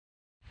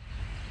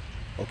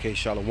Okay,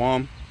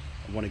 Shalom.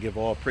 I want to give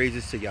all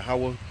praises to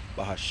Yahawah,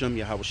 BaHaSham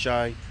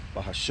YAHAWASHI,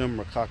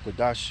 BaHaSham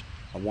Qadash.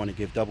 I want to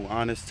give double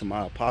honors to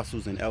my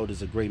apostles and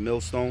elders of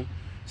GreatMillStone.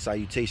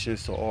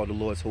 Salutations to all the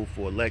Lord's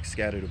hopeful elect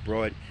scattered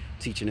abroad,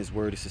 teaching His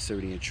word of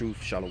sincerity and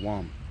truth.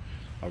 Shalom.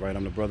 All right,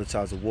 I'm the brother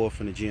Taza Wolf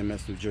from the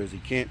GMS New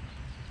Jersey camp,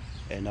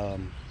 and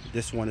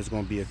this one is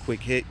going to be a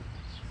quick hit.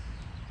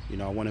 You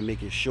know, I want to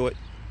make it short,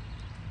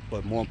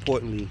 but more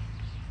importantly,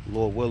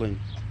 Lord willing,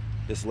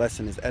 this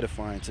lesson is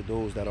edifying to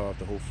those that are of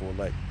the hopeful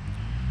elect.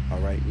 All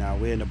right, now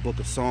we're in the book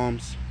of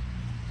Psalms,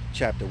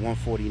 chapter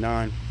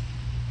 149,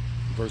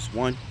 verse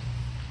 1.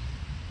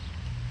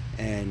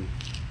 And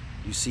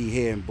you see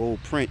here in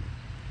bold print,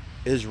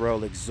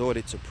 Israel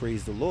exhorted to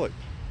praise the Lord.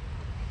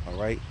 All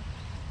right,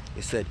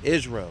 it said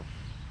Israel,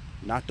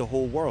 not the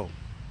whole world.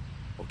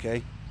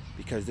 Okay,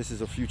 because this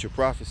is a future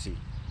prophecy.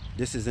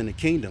 This is in the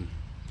kingdom.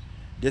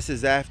 This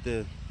is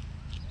after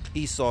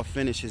Esau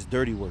finished his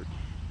dirty work.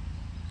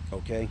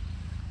 Okay,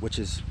 which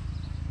is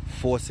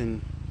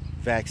forcing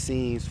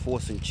vaccines,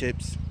 forcing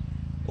chips,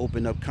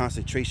 open up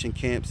concentration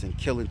camps and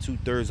killing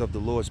 2/3 of the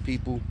Lord's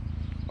people.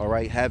 All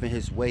right, having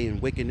his way in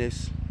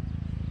wickedness.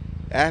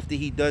 After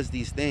he does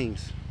these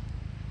things,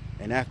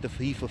 and after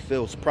he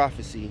fulfills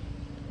prophecy,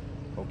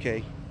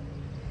 okay,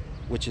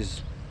 which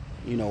is,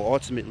 you know,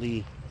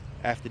 ultimately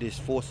after this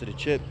force of the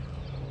chip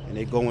and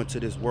they go into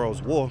this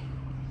world's war,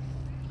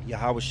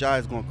 Yahawah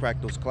is going to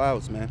crack those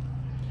clouds, man.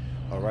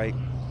 All right,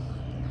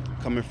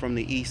 coming from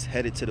the east,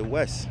 headed to the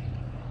west.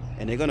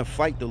 And they're going to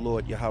fight the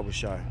Lord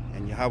Yahawah,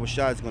 and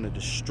Yahawah is going to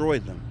destroy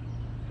them.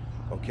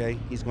 Okay,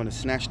 he's going to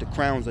snatch the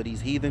crowns of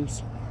these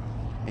heathens,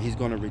 and he's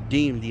going to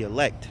redeem the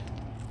elect,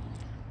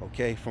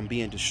 okay, from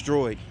being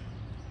destroyed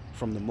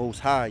from the Most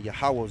High,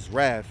 Yahawah's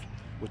wrath,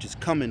 which is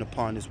coming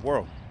upon this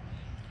world.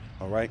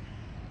 All right,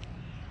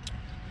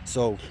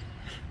 so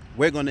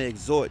we're going to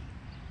exhort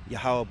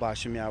Yahawah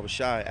BaHaSham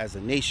YAHAWASHI as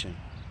a nation,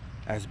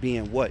 as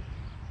being what?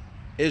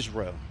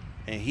 Israel.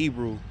 In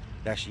Hebrew,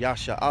 that's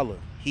Yasha Allah,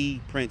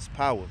 He, Prince,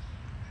 Power.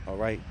 All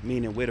right,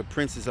 meaning we're the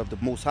princes of the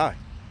Most High.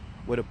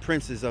 We're the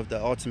princes of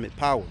the ultimate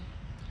power.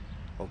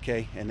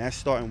 Okay, and that's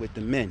starting with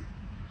the men.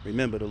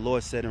 Remember, the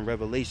Lord said in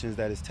Revelations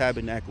that His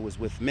tabernacle is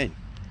with men.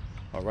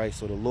 All right,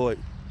 so the Lord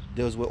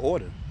deals with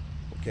order.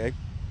 Okay,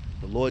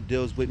 the Lord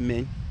deals with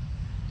men,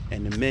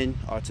 and the men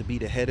are to be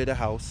the head of the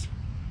house.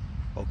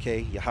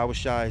 Okay,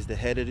 Yahawah is the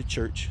head of the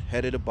church,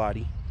 head of the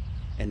body,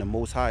 and the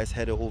Most High is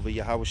head over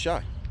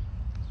Yahawah.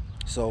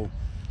 So,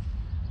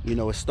 you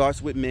know, it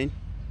starts with men,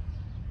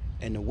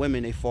 and the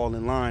women, they fall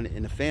in line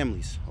in the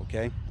families,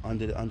 okay,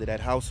 under that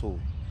household.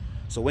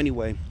 So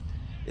anyway,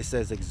 it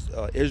says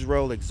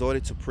Israel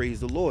exhorted to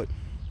praise the Lord,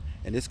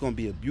 and it's going to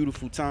be a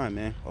beautiful time,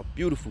 man, a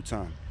beautiful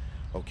time.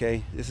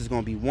 Okay, this is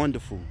going to be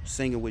wonderful,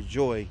 singing with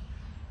joy,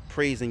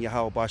 praising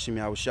Yahawah BaHaSham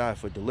YAHAWASHI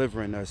for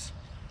delivering us,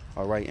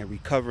 all right, and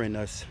recovering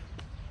us,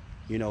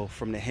 you know,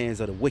 from the hands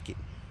of the wicked.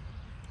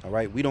 All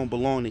right, we don't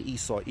belong to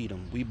Esau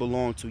Edom. We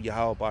belong to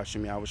Yahawah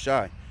BaHaSham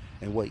YAHAWASHI.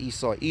 And what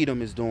Esau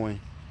Edom is doing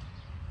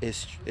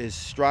is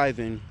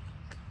striving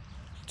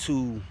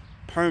to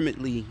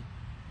permanently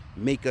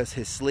make us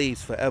his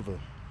slaves forever.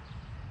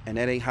 And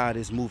that ain't how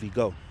this movie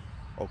go.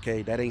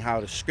 Okay, that ain't how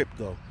the script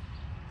go.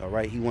 All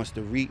right, he wants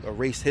to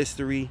erase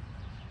history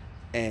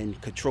and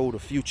control the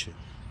future.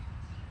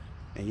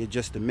 And you're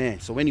just a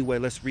man. So anyway,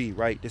 let's read,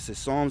 right? This is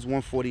Psalms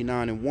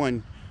 149 and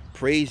 1.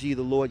 Praise ye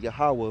the Lord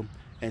Yahawah,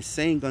 and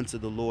sing unto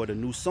the Lord a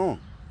new song.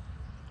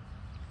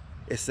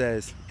 It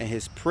says, and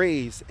his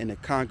praise in the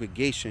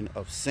congregation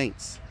of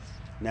saints.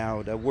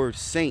 Now, that word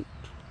saint,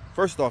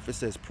 first off, it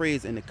says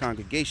praise in the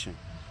congregation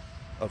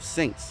of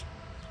saints.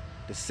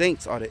 The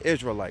saints are the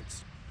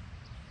Israelites.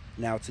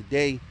 Now,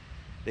 today,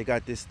 they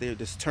got this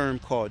term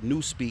called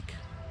newspeak,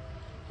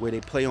 where they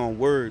play on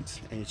words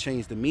and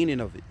change the meaning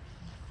of it.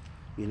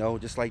 You know,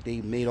 just like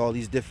they made all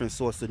these different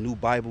sorts of new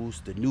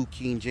Bibles, the New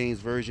King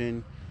James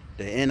Version,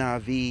 the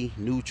NIV,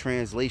 New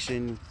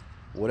Translation,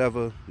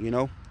 whatever, you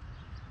know.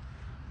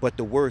 But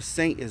the word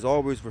saint is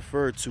always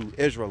referred to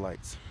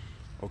Israelites,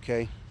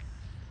 okay?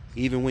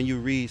 Even when you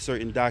read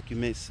certain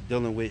documents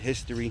dealing with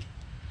history,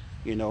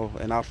 you know,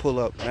 and I'll pull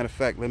up, matter of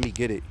fact, let me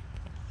get it.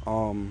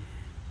 Let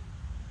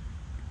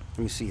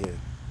me see here.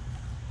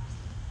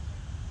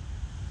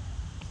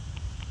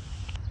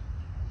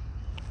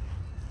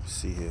 Let's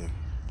see here.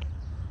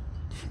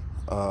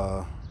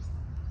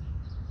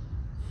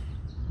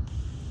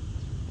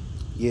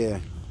 Yeah,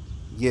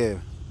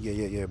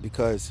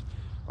 because,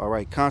 all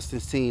right,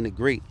 Constantine the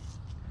Great,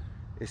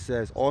 it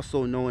says,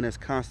 also known as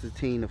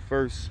Constantine the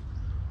First,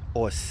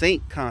 or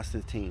Saint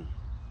Constantine.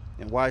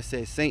 And why it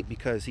says saint?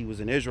 Because he was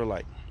an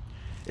Israelite.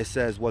 It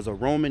says, was a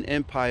Roman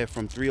Empire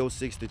from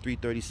 306 to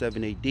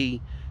 337 AD.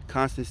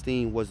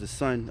 Constantine was the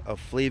son of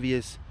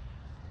Flavius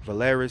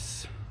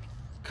Valerius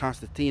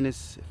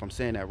Constantinus, if I'm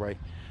saying that right,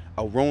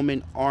 a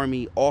Roman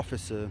army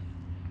officer,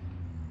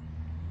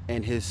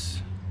 and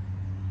his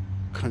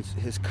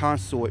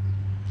consort,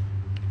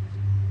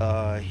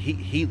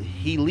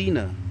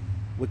 Helena,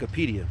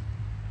 Wikipedia,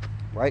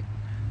 right?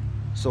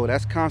 So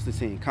that's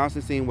Constantine.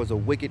 Constantine was a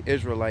wicked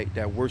Israelite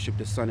that worshipped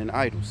the sun and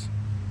idols.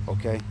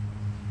 Okay,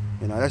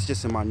 you know, that's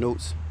just in my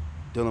notes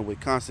dealing with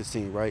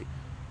Constantine, right?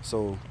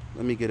 So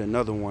let me get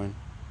another one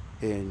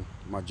in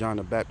my John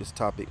the Baptist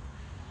topic.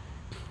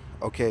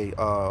 Okay,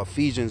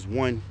 Ephesians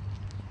 1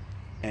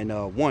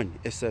 and 1,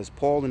 it says,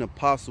 Paul, an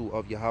apostle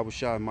of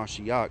Yahawah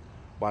Mashiach,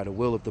 by the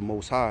will of the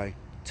Most High,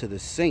 to the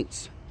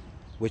saints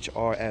which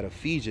are at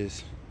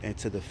Ephesus, and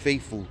to the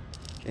faithful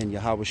in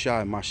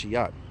Yahawah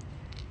Mashiach.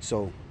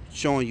 So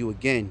showing you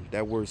again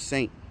that word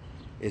saint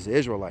is an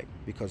Israelite,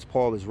 because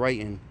Paul is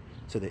writing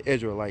to the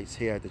Israelites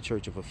here at the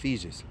church of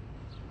Ephesus.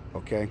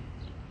 Okay,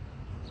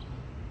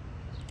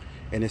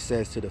 and it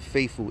says to the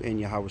faithful in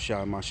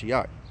Yahawah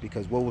Mashiach,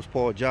 because what was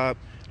Paul's job?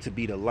 To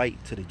be the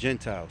light to the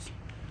Gentiles.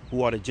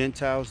 Who are the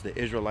Gentiles? The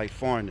Israelite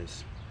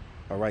foreigners.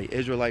 All right,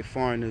 Israelite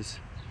foreigners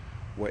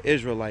were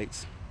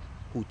Israelites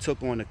who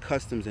took on the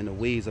customs and the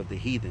ways of the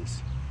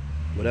heathens.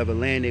 Whatever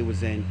land they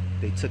was in,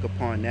 they took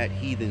upon that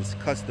heathen's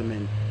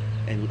custom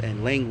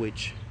and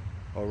language,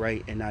 all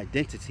right, and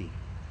identity,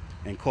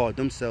 and called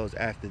themselves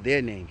after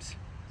their names.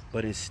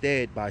 But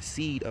instead, by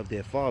seed of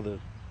their father,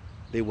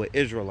 they were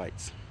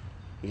Israelites.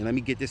 And let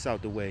me get this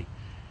out the way.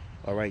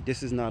 All right,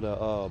 this is not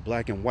a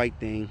black and white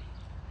thing.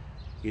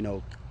 You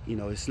know,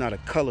 it's not a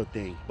color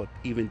thing. But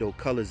even though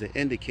color is an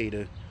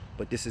indicator,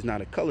 but this is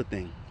not a color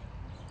thing.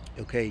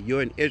 Okay,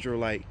 you're an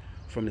Israelite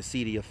from the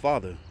seed of your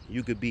father.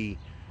 You could be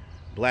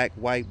black,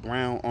 white,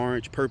 brown,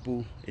 orange,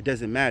 purple. It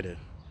doesn't matter.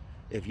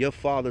 If your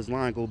father's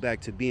line go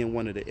back to being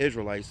one of the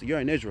Israelites, you're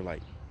an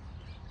Israelite.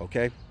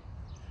 Okay,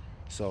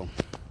 so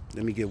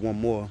let me get one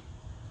more.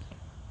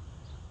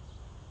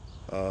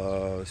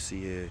 Let's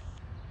see here.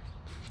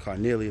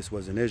 Cornelius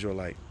was an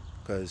Israelite,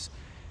 because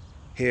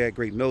here at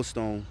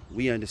GreatMillStone,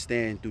 we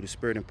understand through the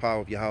spirit and power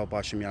of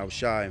Yahawah, sham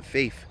YAHAWASHI, and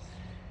faith,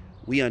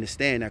 we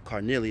understand that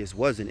Cornelius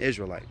was an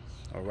Israelite.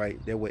 All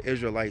right, there were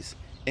Israelites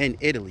in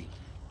Italy.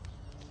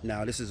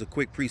 Now, this is a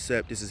quick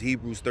precept. This is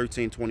Hebrews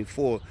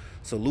 13:24.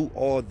 Salute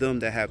all them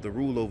that have the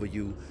rule over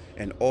you,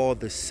 and all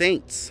the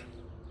saints.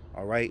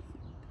 All right,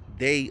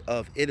 they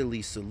of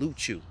Italy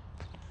salute you.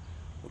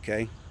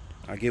 Okay,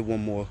 I'll get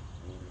one more.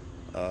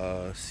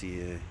 See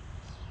here.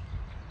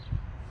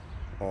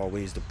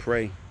 Always to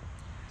pray.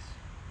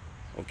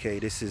 Okay,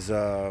 this is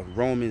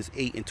Romans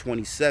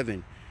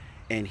 8:27.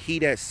 And he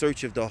that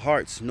searcheth the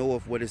hearts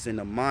knoweth what is in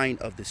the mind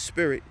of the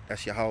Spirit.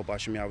 That's Yahawah,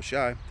 sham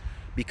YAHAWASHI.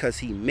 Because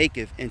he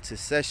maketh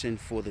intercession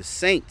for the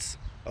saints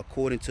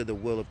according to the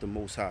will of the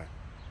Most High.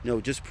 You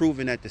know, just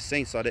proving that the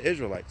saints are the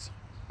Israelites.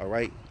 All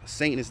right, a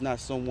saint is not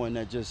someone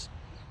that just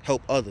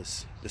help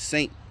others. The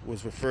saint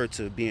was referred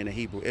to being the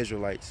Hebrew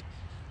Israelites,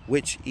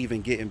 which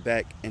even getting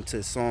back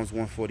into Psalms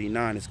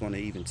 149 is going to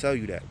even tell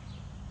you that.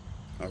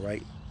 All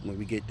right, when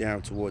we get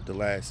down toward the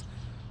last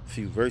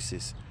few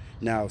verses.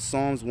 Now,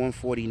 Psalms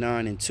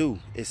 149:2,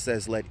 it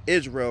says, let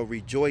Israel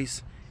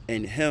rejoice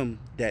in him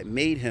that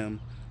made him.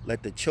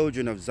 Let the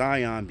children of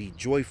Zion be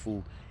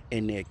joyful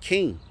in their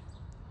king.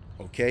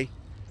 Okay,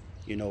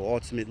 you know,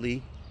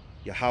 ultimately,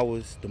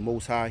 Yahweh's the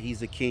Most High.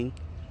 He's a king.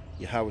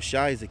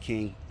 Yahawah is a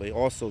king, but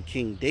also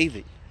King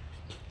David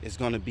is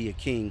going to be a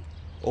king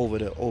over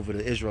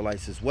the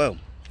Israelites as well.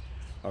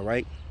 All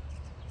right,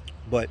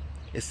 but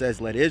it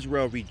says, let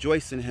Israel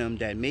rejoice in him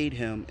that made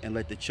him, and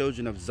let the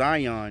children of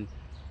Zion,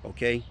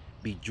 okay,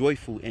 be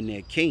joyful in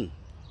their king.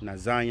 Now,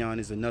 Zion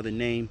is another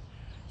name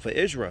for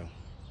Israel.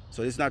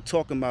 So it's not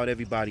talking about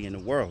everybody in the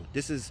world.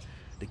 This is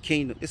the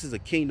kingdom. This is a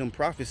kingdom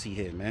prophecy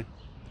here, man.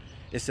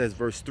 It says,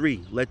 verse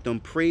 3, let them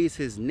praise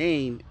his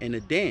name in a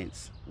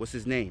dance. What's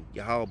his name?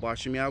 Yahawah,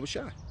 sham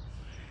YAHAWASHI.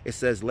 It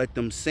says, let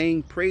them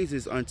sing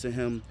praises unto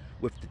him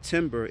with the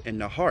timbre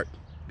and the harp,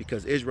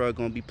 because Israel is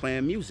going to be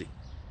playing music.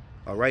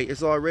 All right,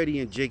 it's already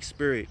in Jake's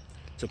spirit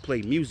to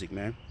play music,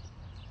 man.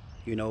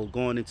 You know,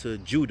 going into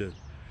Judah.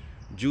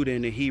 Judah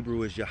in the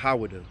Hebrew is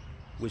Yahawah,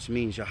 which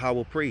means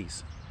Yahawah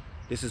praise.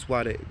 This is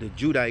why the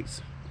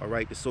Judites, all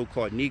right, the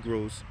so-called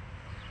Negroes,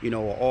 you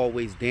know, are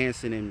always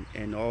dancing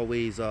and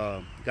always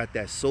got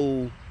that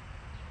soul,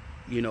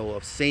 you know,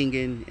 of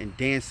singing and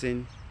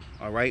dancing,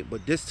 all right?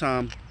 But this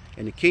time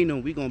in the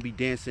kingdom, we're going to be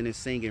dancing and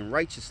singing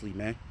righteously,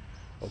 man,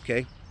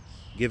 okay?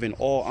 Giving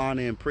all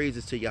honor and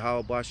praises to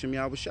Yahawah, sham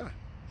YAHAWASHI.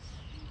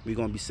 We're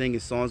going to be singing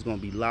songs, going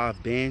to be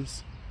live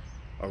bands,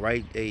 all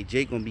right? Hey,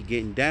 Jake going to be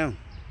getting down.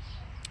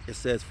 It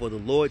says, for the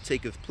Lord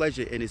taketh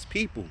pleasure in his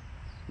people.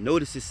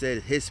 Notice it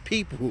said his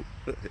people,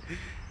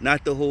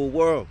 not the whole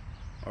world.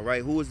 All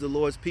right, who is the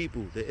Lord's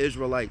people? The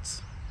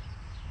Israelites.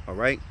 All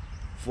right,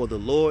 for the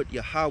Lord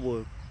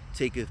Yahawah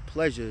taketh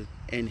pleasure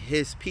in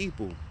his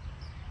people.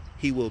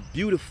 He will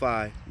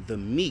beautify the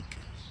meek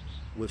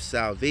with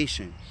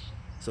salvation.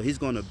 So he's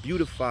going to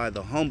beautify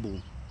the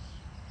humble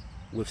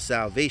with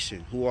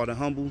salvation. Who are the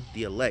humble?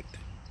 The elect.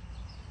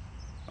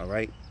 All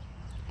right,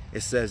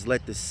 it says,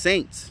 let the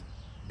saints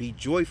be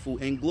joyful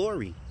in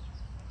glory.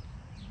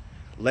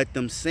 Let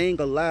them sing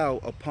aloud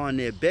upon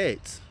their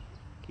beds.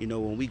 You know,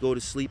 when we go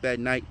to sleep at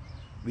night,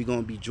 we're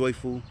going to be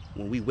joyful.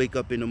 When we wake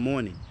up in the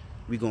morning,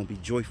 we're going to be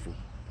joyful.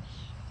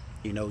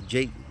 You know,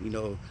 Jake, you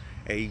know,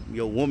 hey,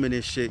 your woman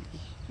and shit,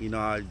 you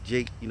know,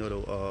 Jake, you know,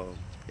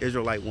 the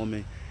Israelite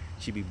woman,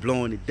 She be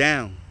blowing it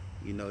down.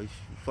 You know, you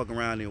fuck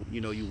around and, you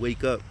know, you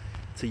wake up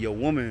to your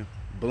woman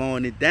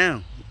blowing it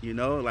down. You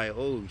know, like,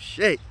 oh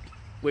shit,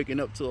 waking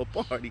up to a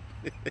party.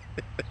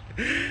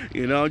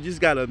 You know,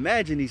 just gotta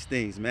imagine these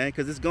things, man,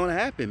 because it's gonna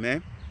happen,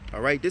 man. All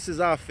right, this is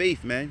our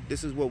faith, man.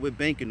 This is what we're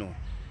banking on.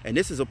 And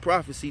this is a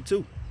prophecy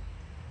too.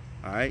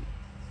 All right,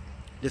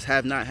 this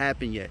have not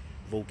happened yet,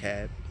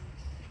 vocab.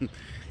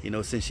 You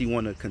know, since you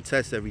want to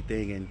contest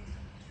everything and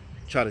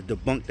try to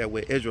debunk that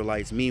we're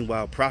Israelites.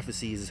 Meanwhile,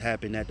 prophecies has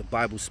happened that the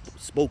Bible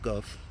spoke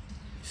of.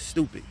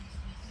 Stupid.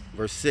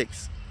 Verse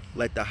 6.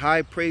 Let the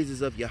high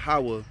praises of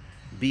Yahawah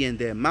be in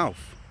their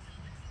mouth,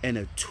 and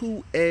a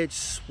two-edged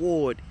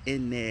sword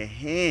in their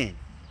hand.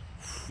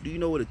 Do you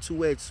know what a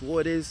two-edged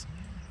sword is?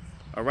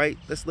 All right,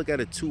 let's look at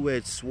a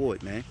two-edged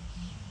sword, man.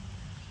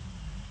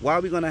 Why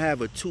are we going to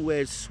have a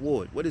two-edged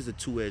sword? What is a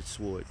two-edged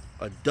sword?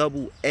 A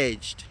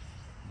double-edged.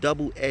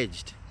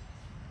 Double-edged.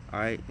 All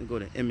right, let me go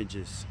to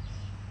images.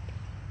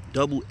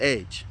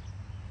 Double-edged.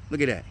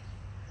 Look at that.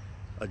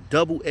 A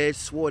double-edged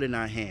sword in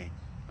our hand.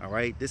 All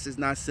right, this is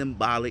not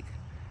symbolic.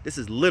 This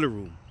is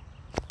literal.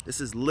 This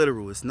is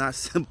literal. It's not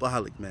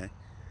symbolic, man.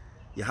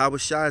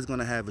 YAHAWASHI is going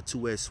to have a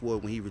two-edged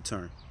sword when he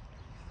returns.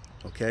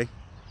 Okay?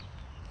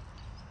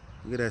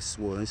 Look at that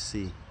sword. Let's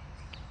see.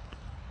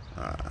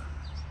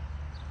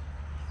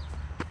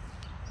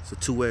 It's a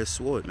two-edged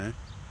sword, man.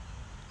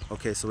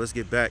 Okay, so let's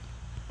get back.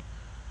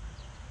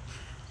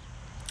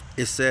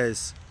 It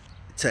says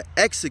to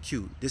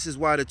execute. This is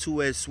why the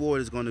two-edged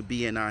sword is going to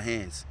be in our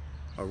hands.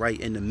 All right,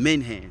 in the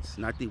men's hands.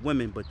 Not the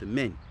women, but the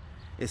men.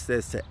 It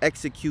says to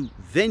execute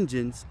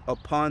vengeance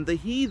upon the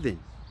heathen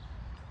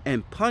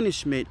and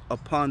punishment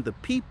upon the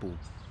people,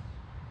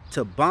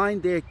 to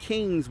bind their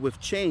kings with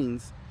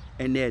chains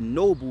and their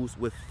nobles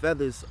with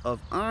feathers of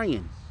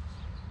iron.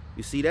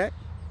 You see that?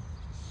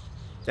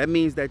 That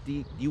means that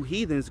you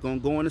heathens gonna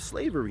go into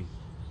slavery.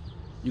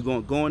 You're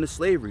gonna go into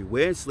slavery.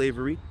 We're in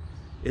slavery.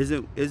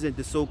 Isn't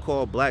the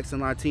so-called blacks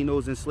and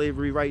Latinos in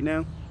slavery right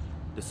now?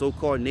 The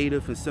so-called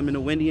Native and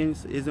Seminole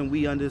Indians, isn't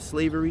we under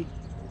slavery?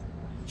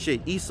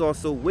 Shit, Esau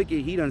so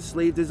wicked, he done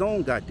slaved his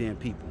own goddamn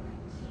people.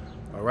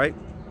 All right?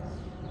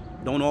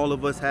 Don't all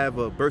of us have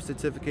a birth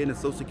certificate and a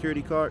social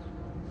security card?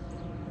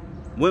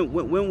 When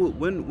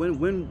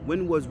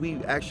was we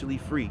actually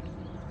freed?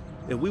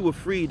 If we were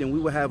freed, then we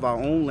would have our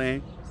own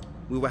land.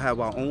 We would have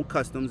our own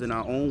customs and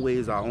our own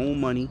ways, our own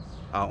money,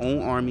 our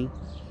own army.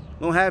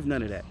 We don't have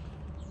none of that.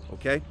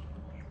 Okay?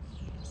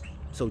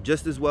 So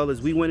just as well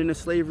as we went into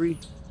slavery,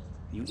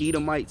 you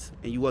Edomites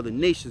and you other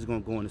nations gonna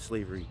go into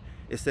slavery.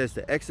 It says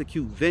to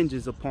execute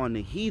vengeance upon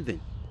the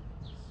heathen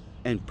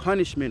and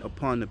punishment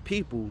upon the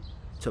people,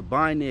 to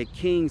bind their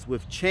kings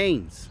with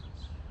chains,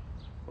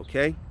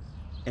 okay,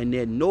 and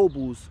their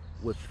nobles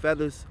with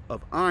feathers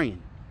of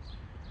iron,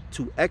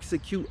 to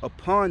execute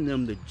upon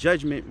them the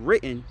judgment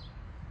written.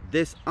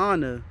 This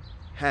honor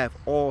have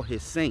all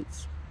his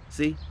saints.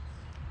 See,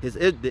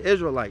 the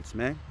Israelites,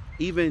 man,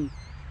 even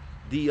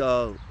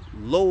the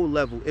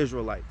low-level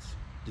Israelites,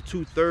 the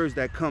 2/3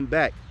 that come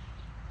back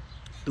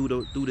through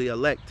the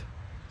elect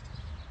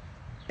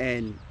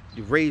and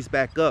raised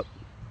back up.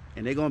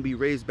 And they're going to be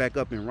raised back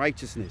up in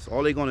righteousness.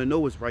 All they're going to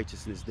know is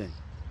righteousness then.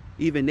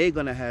 Even they're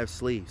going to have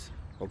slaves.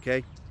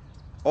 Okay?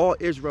 All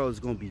Israel is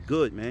going to be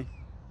good, man.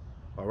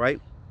 All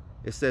right?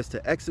 It says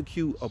to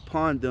execute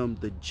upon them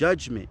the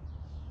judgment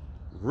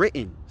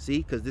written. See?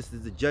 Because this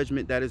is the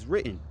judgment that is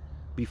written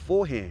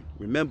beforehand.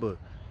 Remember,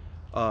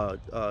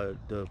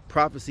 the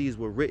prophecies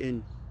were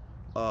written,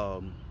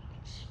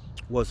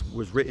 was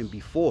written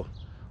before.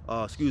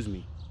 Excuse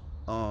me.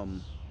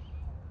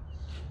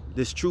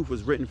 This truth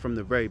was written from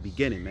the very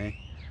beginning, man.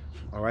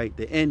 All right,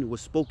 the end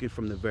was spoken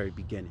from the very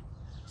beginning.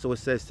 So it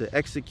says to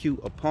execute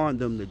upon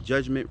them the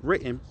judgment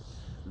written,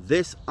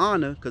 this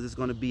honor, because it's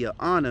going to be an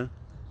honor.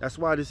 That's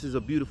why this is a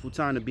beautiful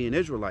time to be an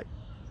Israelite.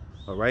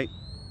 All right,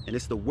 and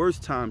it's the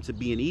worst time to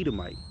be an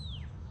Edomite.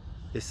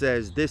 It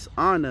says this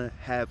honor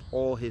have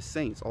all his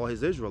saints, all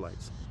his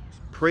Israelites.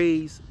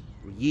 Praise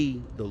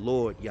ye the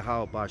Lord,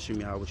 Yahawah,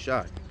 BaHaSham,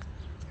 YAHAWASHI.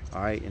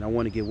 All right, and I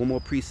want to get one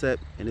more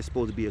precept, and it's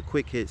supposed to be a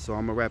quick hit, so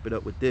I'm gonna wrap it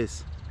up with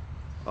this.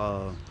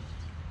 What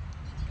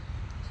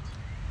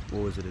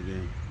was it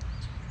again?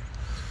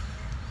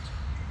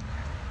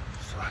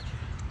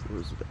 What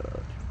was it?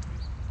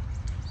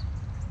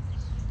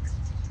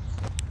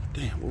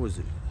 Damn, what was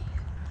it?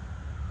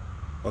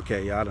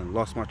 Okay, yeah, I done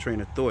lost my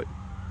train of thought.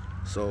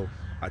 So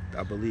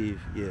I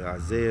believe, yeah,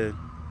 Isaiah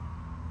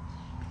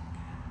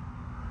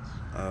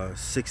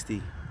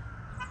 60.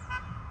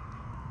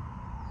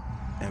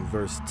 And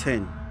verse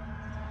 10.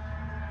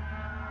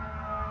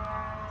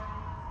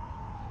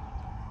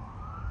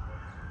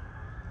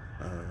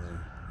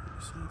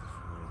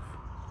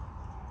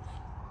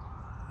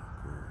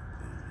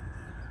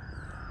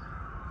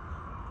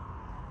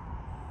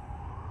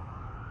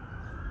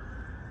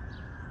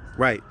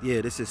 Right,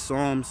 yeah, this is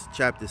Psalms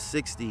chapter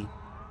 60.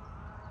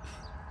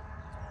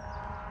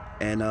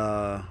 And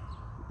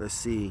let's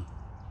see.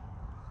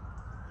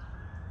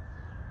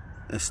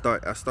 I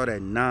start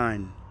at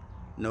 9.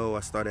 No, I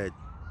start at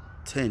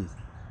 10.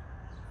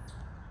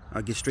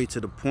 I'll get straight to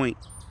the point.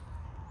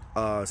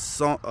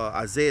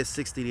 Isaiah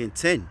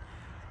 60:10.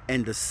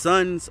 And the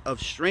sons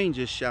of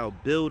strangers shall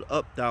build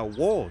up thy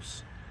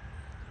walls.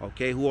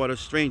 Okay, who are the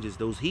strangers?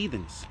 Those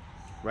heathens,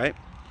 right?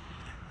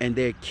 And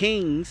their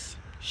kings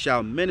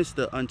shall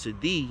minister unto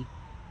thee,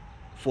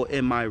 for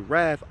in my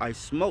wrath I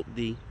smote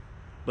thee,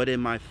 but in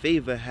my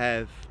favor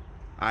have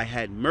I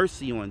had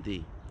mercy on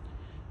thee.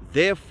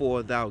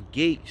 Therefore thy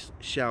gates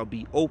shall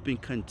be open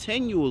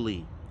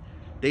continually,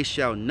 they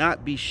shall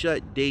not be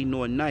shut day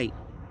nor night,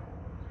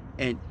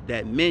 and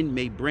that men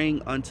may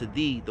bring unto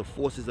thee the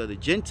forces of the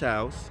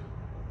Gentiles,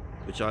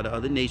 which are the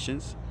other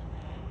nations,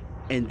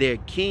 and their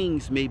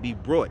kings may be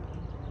brought.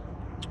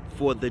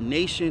 For the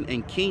nation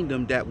and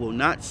kingdom that will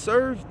not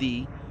serve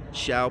thee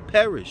shall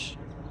perish.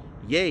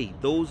 Yea,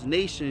 those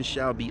nations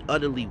shall be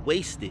utterly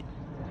wasted.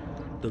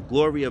 The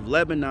glory of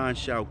Lebanon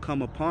shall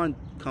come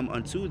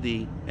unto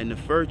thee, and the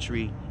fir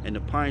tree and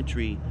the pine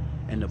tree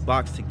and the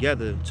box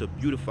together to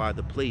beautify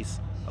the place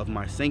of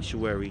my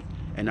sanctuary,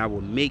 and I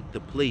will make the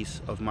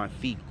place of my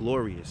feet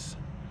glorious.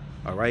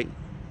 All right,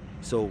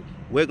 so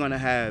we're gonna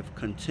have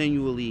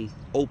continually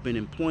open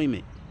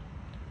employment.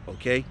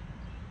 Okay,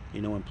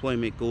 you know,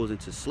 employment goes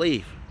into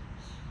slave,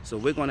 so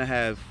we're gonna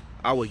have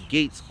our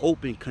gates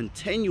open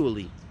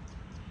continually.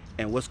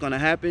 And what's gonna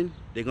happen?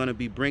 They're gonna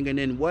be bringing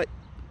in what?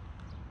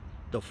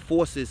 The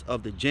forces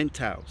of the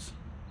Gentiles,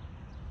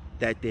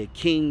 that their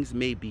kings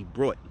may be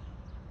brought.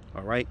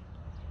 All right,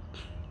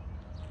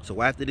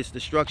 so after this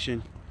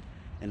destruction,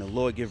 and the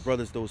Lord give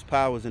brothers those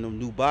powers and them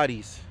new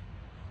bodies,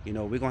 you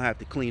know, we're gonna have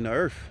to clean the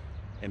earth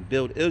and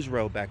build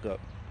Israel back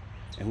up.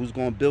 And who's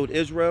gonna build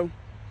Israel?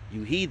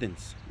 You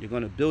heathens. You're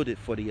gonna build it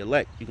for the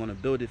elect. You're gonna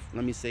build it,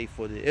 let me say,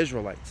 for the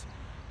Israelites.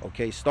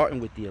 Okay, starting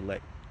with the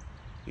elect.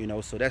 You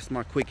know, so that's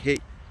my quick hit.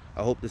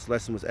 I hope this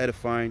lesson was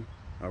edifying.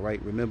 All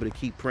right, remember to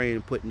keep praying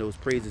and putting those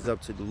praises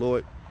up to the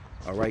Lord.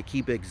 All right,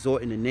 keep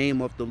exhorting the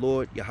name of the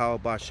Lord,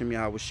 Yahawah, BaHaSham,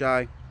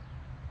 YAHAWASHI.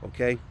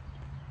 Okay,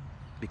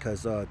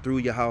 because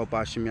through Yahawah,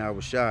 BaHaSham,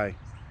 YAHAWASHI,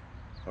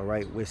 all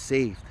right, we're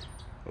saved.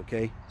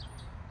 Okay,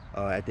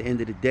 at the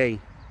end of the day,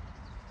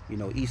 you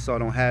know, Esau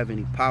don't have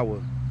any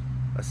power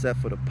except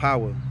for the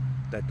power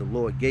that the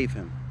Lord gave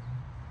him.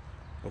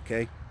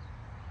 Okay,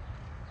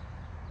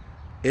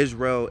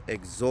 Israel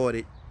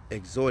exhorted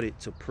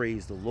to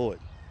praise the Lord,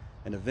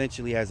 and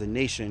eventually as a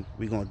nation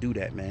we're gonna do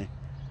that, man.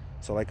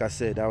 So like I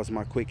said, that was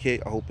my quick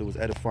hit. I hope it was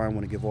edifying. I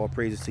want to give all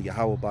praises to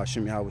Yahawah,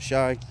 BaHaSham,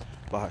 YAHAWASHI,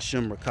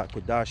 BaHaSham, Rawchaa,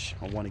 Qadash.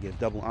 I want to give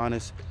double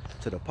honors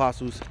to the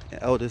apostles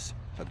and elders,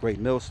 a great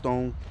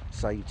millstone.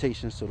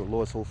 Salutations to the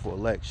Lord's hopeful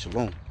elect.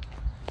 Shalom.